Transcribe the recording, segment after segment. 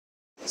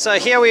So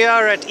here we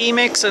are at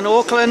EMEX in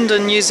Auckland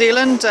in New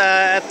Zealand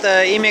at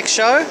the EMEX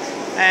show,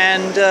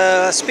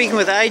 and speaking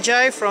with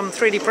Ajay from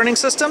 3D Printing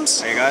Systems.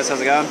 Hey guys,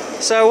 how's it going?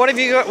 So what do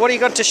you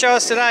got to show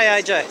us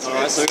today, Ajay?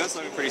 Alright, so we've got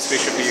something pretty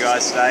special for you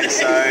guys today.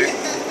 So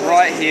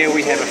right here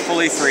we have a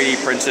fully 3D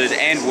printed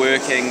and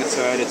working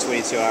Toyota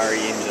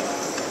 22RE engine.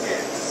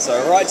 So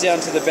right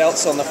down to the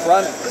belts on the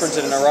front,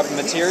 printed in a rubber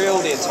material.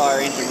 The entire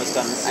engine was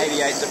done in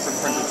 88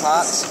 different printed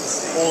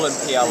parts, all in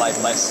PLA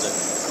plastic.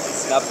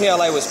 Now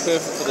PLA was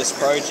perfect for this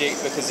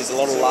project because there's a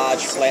lot of large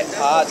flat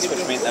parts,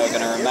 which meant they were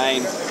going to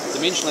remain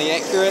dimensionally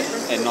accurate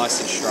and nice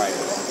and straight.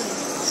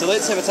 So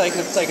let's take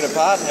it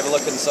apart and have a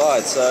look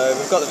inside. So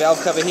we've got the valve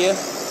cover here.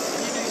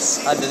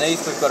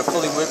 Underneath we've got a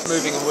fully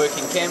moving and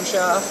working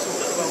camshaft,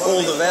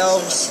 all the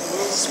valves,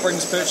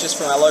 springs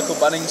purchased from our local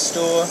Bunnings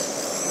store.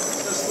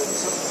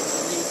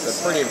 So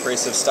pretty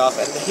impressive stuff,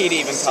 and the head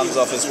even comes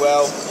off as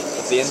well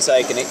with the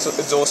intake and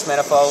exhaust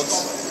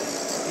manifolds,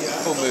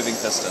 full moving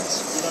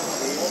pistons.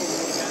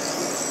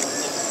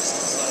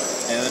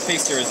 And the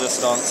piece de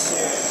resistance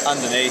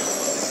underneath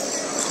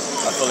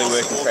a fully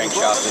working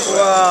crankshaft as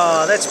well.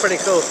 Wow, that's pretty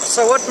cool.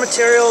 So what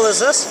material is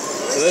this?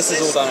 So this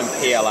is all done in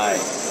PLA,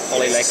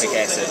 polylactic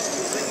acid,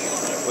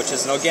 which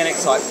is an organic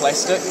type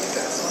plastic,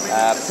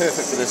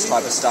 perfect for this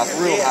type of stuff,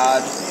 real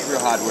hard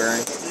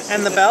wearing.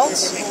 And the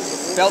belts?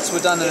 Belts were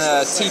done in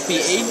a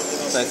TPE,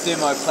 so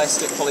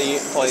thermoplastic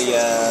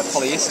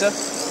polyester.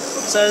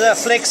 So is that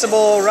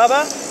flexible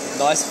rubber?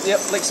 Nice, yep,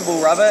 flexible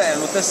rubber,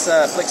 and with this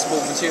flexible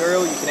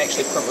material you can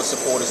actually print with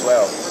support as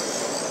well.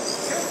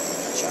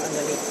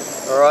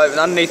 Alright, and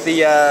underneath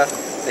the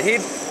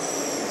head,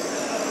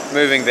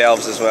 moving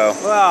valves as well.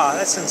 Wow,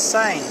 that's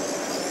insane.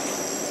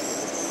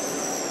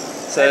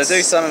 So to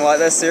do something like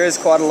this, there is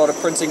quite a lot of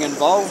printing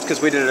involved because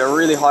we did a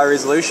really high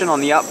resolution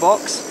on the up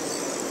box,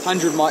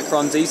 100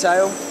 micron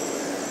detail.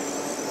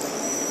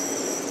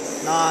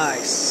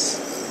 Nice.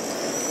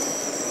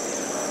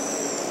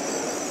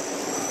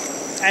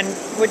 And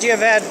would you have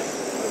had,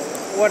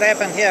 what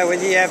happened here,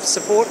 would you have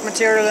support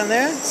material in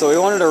there? So we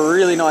wanted a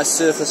really nice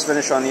surface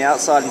finish on the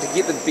outside, and to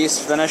get the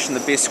best finish and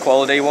the best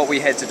quality, what we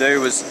had to do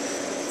was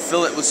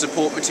fill it with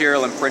support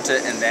material and print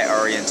it in that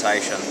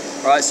orientation.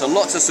 Right, so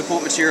lots of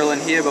support material in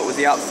here, but with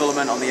the up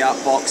filament on the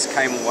up box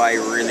came away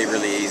really,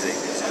 really easy.